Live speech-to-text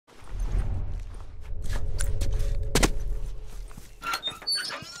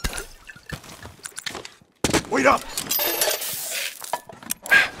Wait up!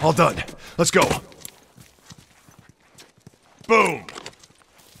 All done. Let's go. Boom!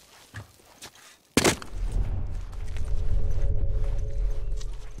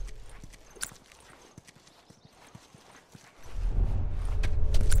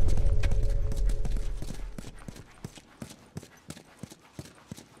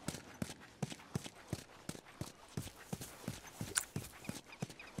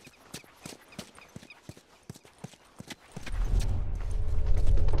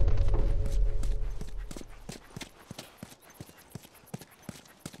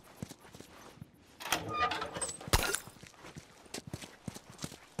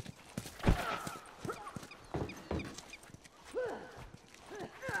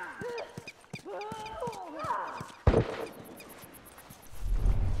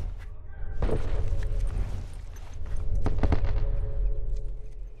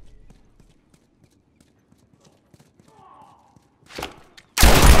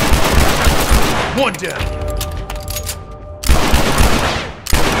 One down.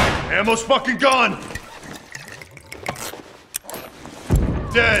 Ammo's fucking gone.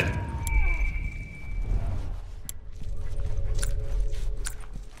 Dead.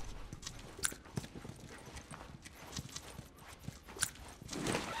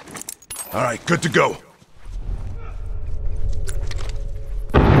 All right, good to go.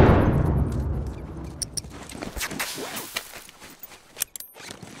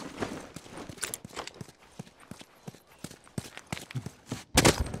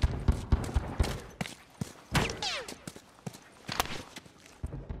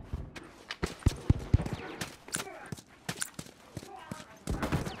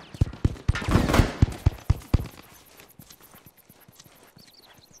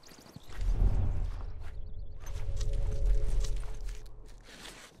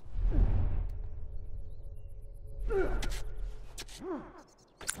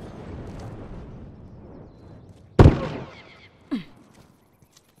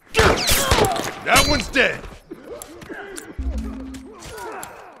 That one's dead.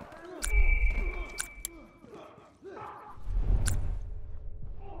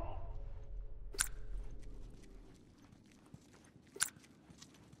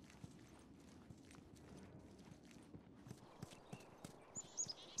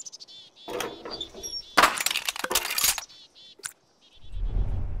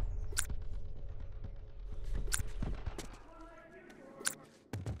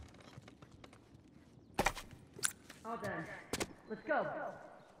 All done. Let's go.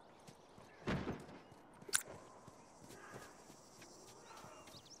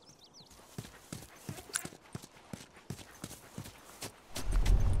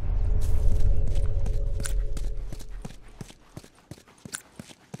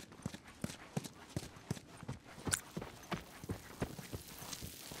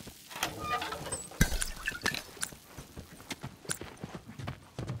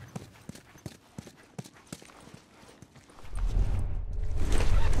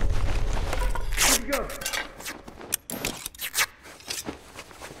 Go.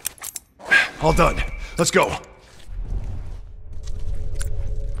 All done. Let's go.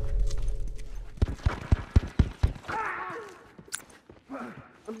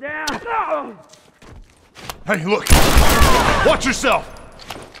 I'm down. No! Hey, look! Watch yourself!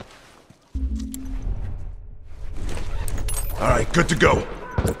 All right, good to go.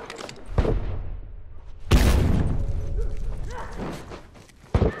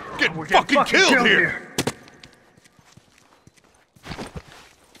 We're getting fucking killed here!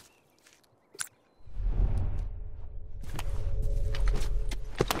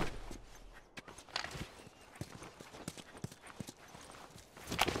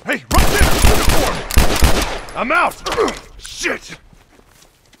 Hey, right there! Uniform! I'm out! Shit!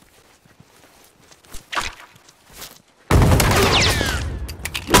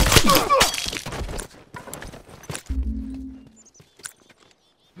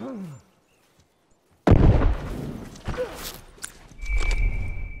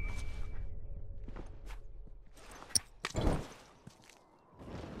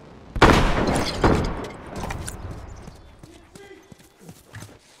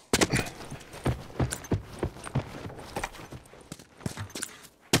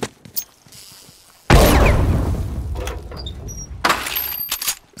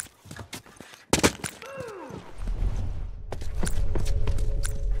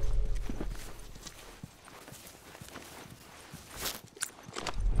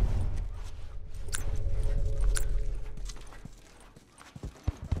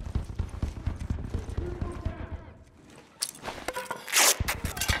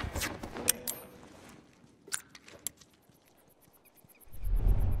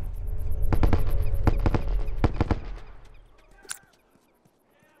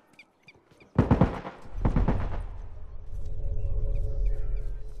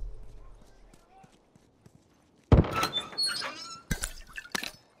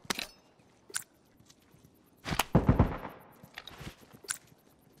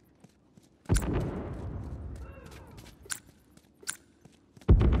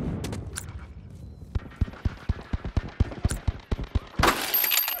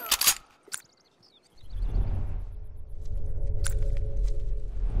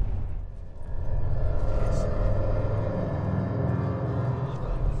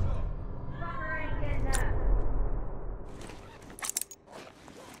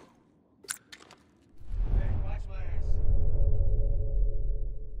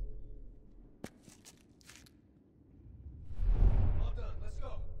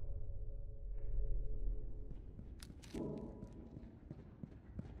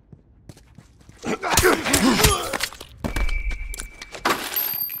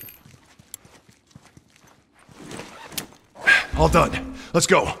 All done. Let's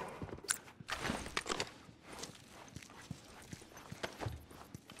go.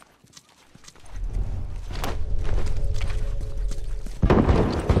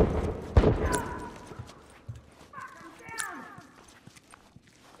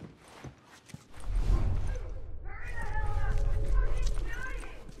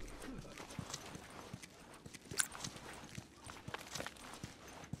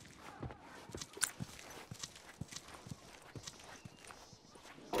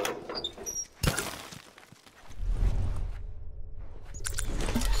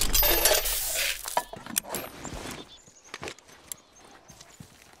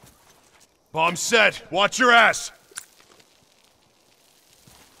 Bomb set. Watch your ass.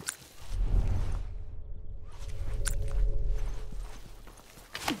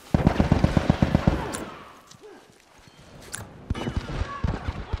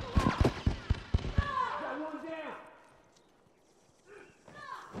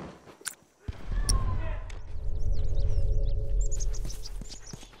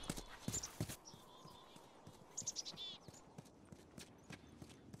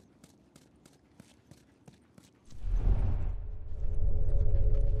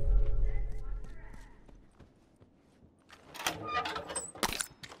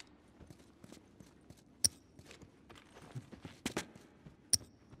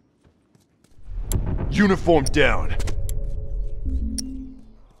 Uniform down.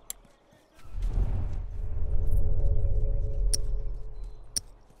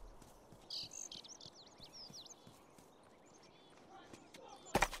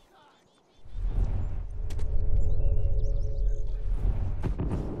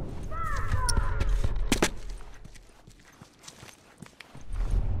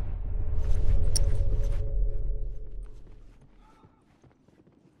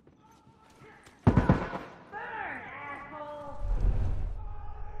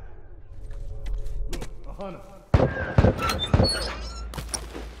 Hunter. I'm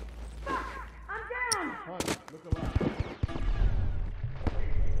down! Hunter, look alive.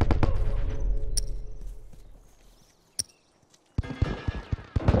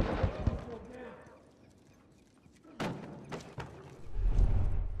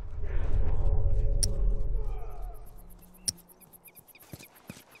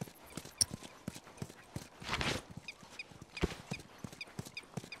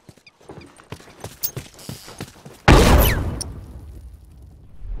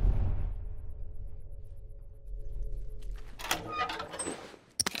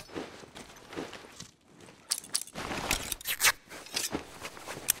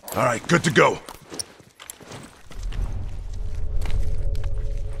 All right, good to go.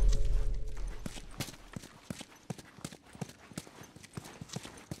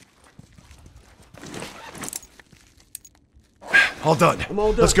 All done. I'm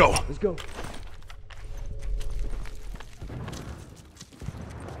all done. Let's go. Let's go.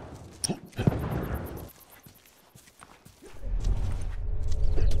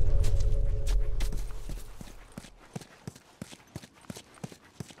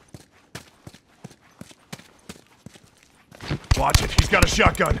 Watch it. He's got a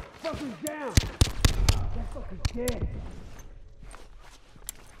shotgun. Fucker's down. That fucker's dead.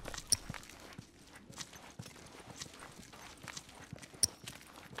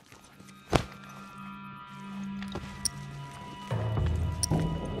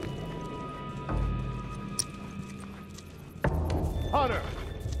 Hunter!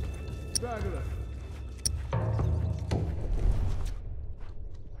 Straggler.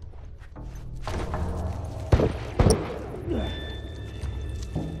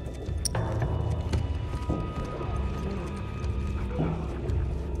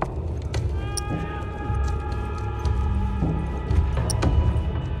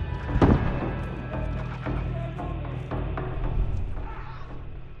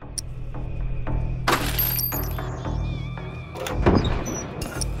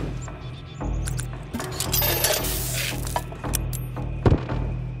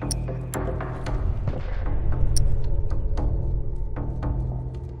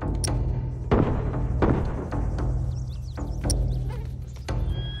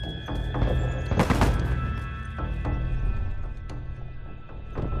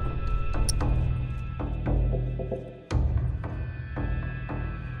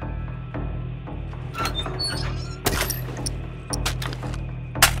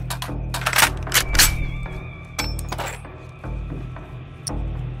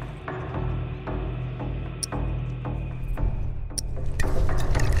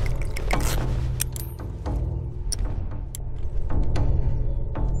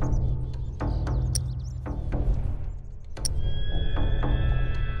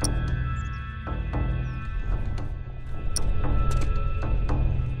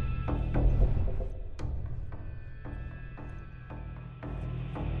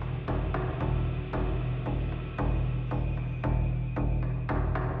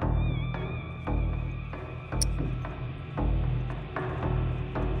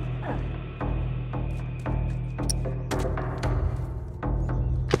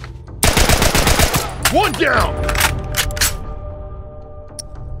 One down!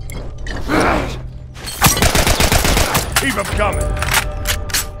 Keep him coming!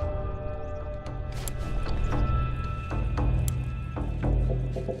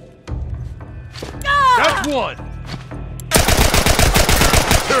 That's one!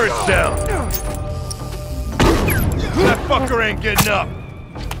 Turret's down! That fucker ain't getting up!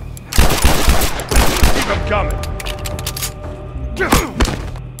 Keep him coming!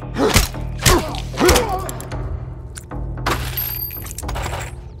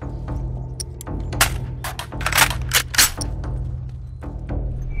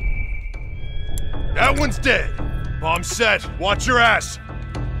 That one's dead. Bomb set. Watch your ass.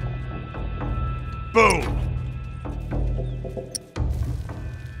 Boom.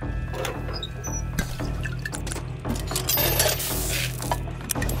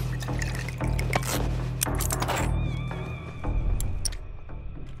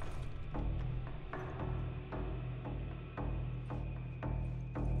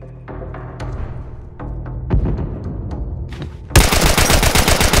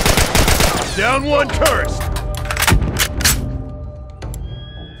 Down one tourist!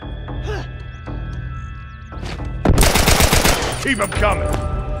 Keep him coming!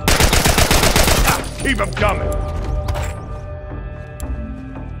 Keep him coming!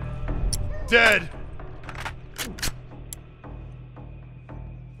 Dead!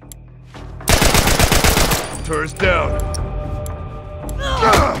 Tourist down!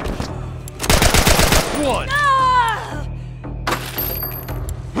 One!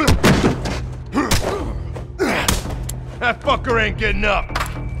 That fucker ain't getting up!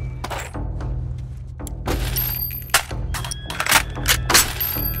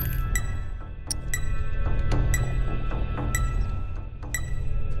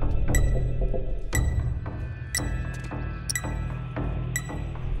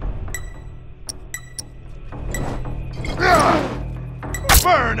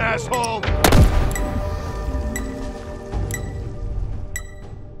 Burn, asshole!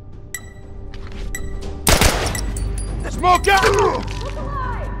 Smoke out!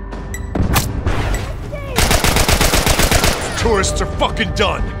 Tourists are fucking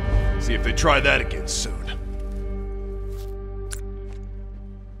done. See if they try that again soon.